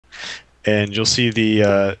and you'll see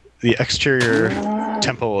the exterior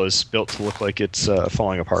temple is built to look like it's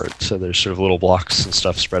falling apart. So there's sort of little blocks and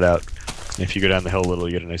stuff spread out. And if you go down the hill a little,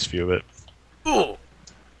 you get a nice view of it.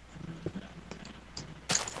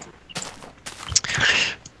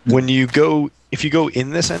 When you go, if you go in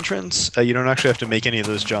this entrance, you don't actually have to make any of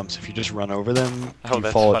those jumps. If you just run over them, you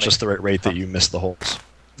fall at just the right rate that you miss the holes.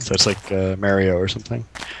 So it's like Mario or something.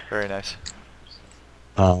 Very nice.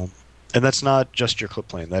 And that's not just your clip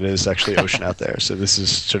plane. That is actually ocean out there. So this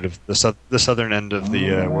is sort of the southern end of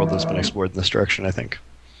the world that's been explored in this direction, I think.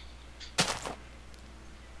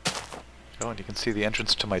 Oh, and you can see the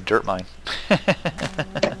entrance to my dirt mine.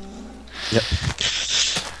 Yep.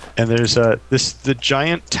 And there's the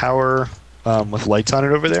giant tower with lights on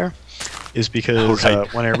it over there is because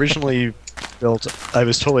when I originally built, I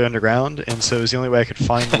was totally underground, and so it was the only way I could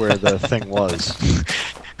find where the thing was.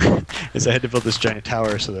 Is I had to build this giant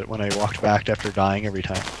tower so that when I walked back after dying every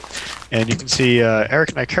time. And you can see Eric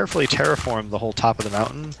and I carefully terraformed the whole top of the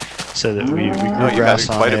mountain so that we grew grass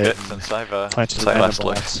on quite it. a bit since I've planted last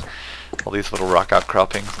looked. All these little rock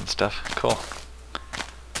outcroppings and stuff. Cool.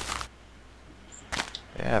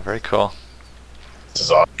 Yeah, very cool. This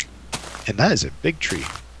is awesome. And that is a big tree.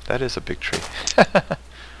 That is a big tree.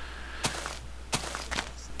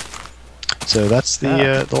 So that's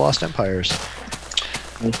the Lost Empires.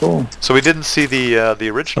 Very cool. So we didn't see the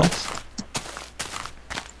originals.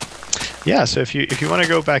 Yeah, so if you want to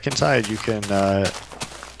go back inside, you can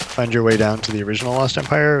find your way down to the original Lost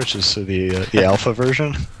Empire, which is the alpha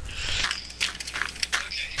version.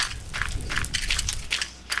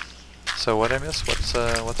 So what I missed? What's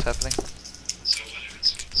happening?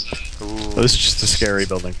 Ooh. Oh, this is just a scary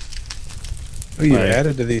building. Oh, you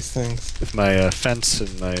added to these things. With my fence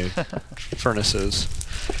and my furnaces.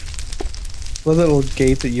 The little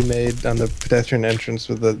gate that you made on the pedestrian entrance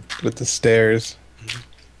with the stairs.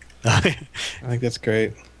 I think that's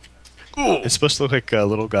great. It's supposed to look like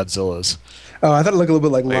little Godzillas. Oh, I thought it looked a little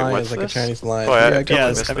bit like lions, like this? a Chinese lion. Oh, yeah, I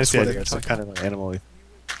missed missed the idea. It's some kind of animal.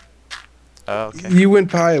 Oh, okay. You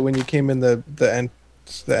went by it when you came in the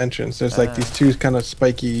entrance. There's like these two kind of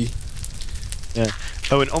spiky. Yeah.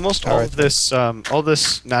 Oh, and almost all of this, all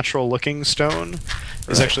this natural-looking stone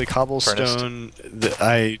is actually cobblestone that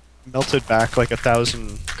I melted back like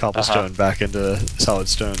 1,000 cobblestone back into solid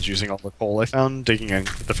stones using all the coal I found digging in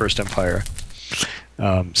the first empire.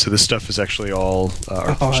 So this stuff is actually all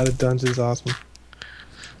Oh, the dungeon's awesome.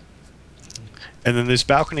 And then these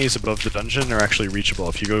balconies above the dungeon are actually reachable.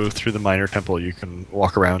 If you go through the minor temple, you can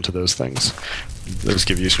walk around to those things. Those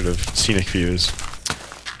give you sort of scenic views.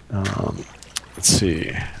 Let's see.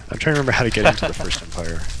 I'm trying to remember how to get into the first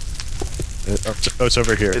empire. Oh, it's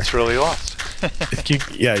over here. It's really lost.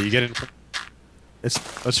 Yeah, you get in.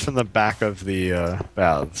 It's from the back of the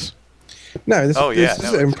baths. No, this is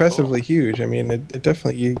it's impressively cool. huge. I mean, it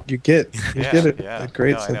definitely you get a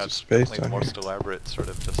great sense of space It's on the here. most elaborate sort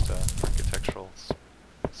of just architectural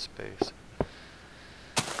space.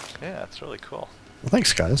 Yeah, it's really cool. Well,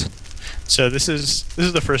 thanks, guys. So this is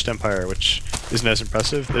the first empire, which isn't as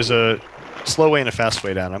impressive. There's a slow way and a fast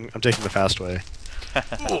way down. I'm taking the fast way.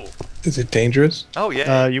 Is it dangerous? Oh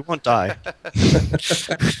yeah. You won't die.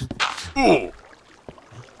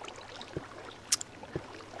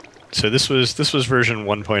 So this was version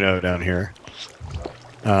 1.0 down here.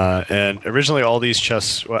 And originally all these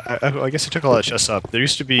chests, well, I guess I took all that chests up. There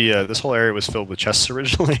used to be, this whole area was filled with chests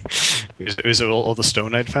originally. it was all the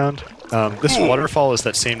stone I'd found. This waterfall is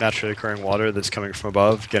that same naturally occurring water that's coming from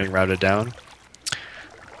above, getting routed down.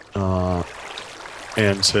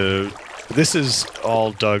 And so this is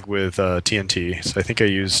all dug with TNT. So I think I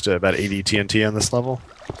used about 80 TNT on this level,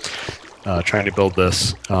 trying to build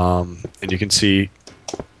this. And you can see,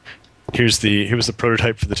 here was the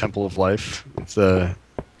prototype for the Temple of Life. It's the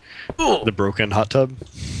broken hot tub.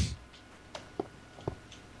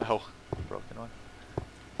 Oh, broken one.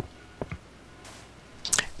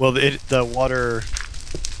 Well, the water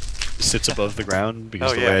sits above the ground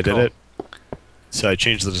because the way I did it. So I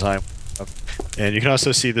changed the design. And you can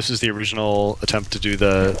also see this is the original attempt to do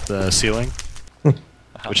the ceiling,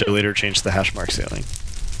 which I later changed to the hash mark ceiling.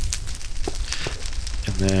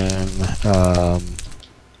 And then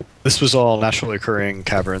this was all naturally occurring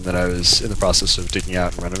cavern that I was in the process of digging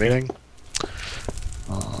out and renovating.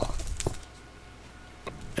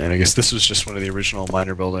 And I guess this was just one of the original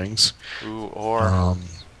minor buildings. Ooh, or...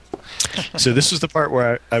 So this was the part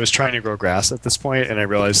where I was trying to grow grass at this point, and I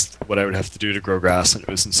realized what I would have to do to grow grass, and it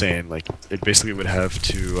was insane. Like, it basically would have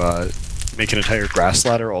to make an entire grass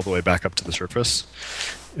ladder all the way back up to the surface,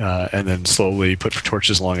 and then slowly put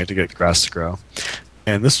torches along it to get the grass to grow.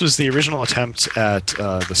 And this was the original attempt at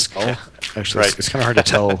the skull. Yeah. Actually, Right. it's kind of hard to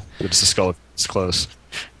tell that it's a skull if it's close.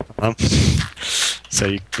 So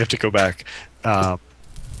you have to go back. The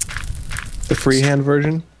freehand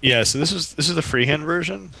version. Yeah, so this is the freehand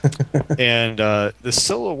version, and the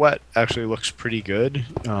silhouette actually looks pretty good.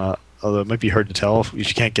 Although it might be hard to tell if you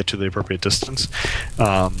can't get to the appropriate distance.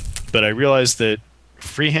 But I realized that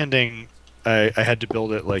freehanding, I had to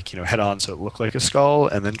build it like head on so it looked like a skull,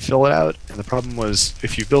 and then fill it out. And the problem was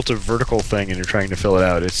if you built a vertical thing and you're trying to fill it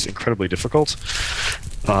out, it's incredibly difficult.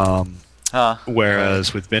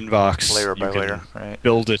 Whereas with Binvox, Layer you by can layer, right?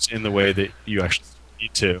 build it in the way that you actually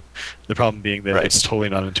need to. The problem being that Right. it's totally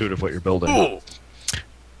not intuitive what you're building.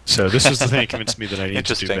 So this is the thing that convinced me that I need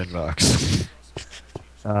to do Interesting. Binvox.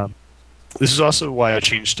 This is also why I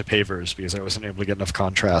changed to pavers, because I wasn't able to get enough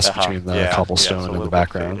contrast between the Yeah, cobblestone it's a and little the bit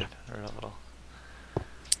background. faded, or a little-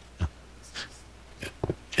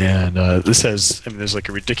 And this has, there's like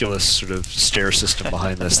a ridiculous sort of stair system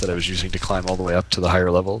behind this that I was using to climb all the way up to the higher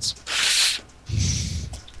levels.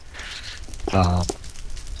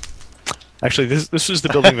 Actually, this was the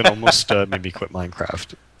building that almost made me quit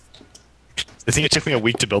Minecraft. I think it took me a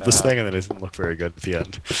week to build this thing, and then it didn't look very good at the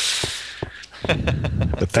end.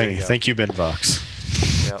 But There you go. thank you,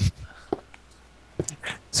 Binvox. Yep.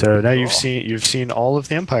 So now you've Cool. seen all of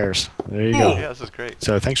the empires. There you go. Yeah, this is great.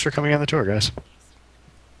 So thanks for coming on the tour, guys.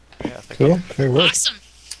 Yeah, thank Cool. you. Very well. Awesome.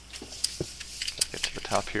 Get to the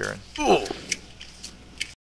top here and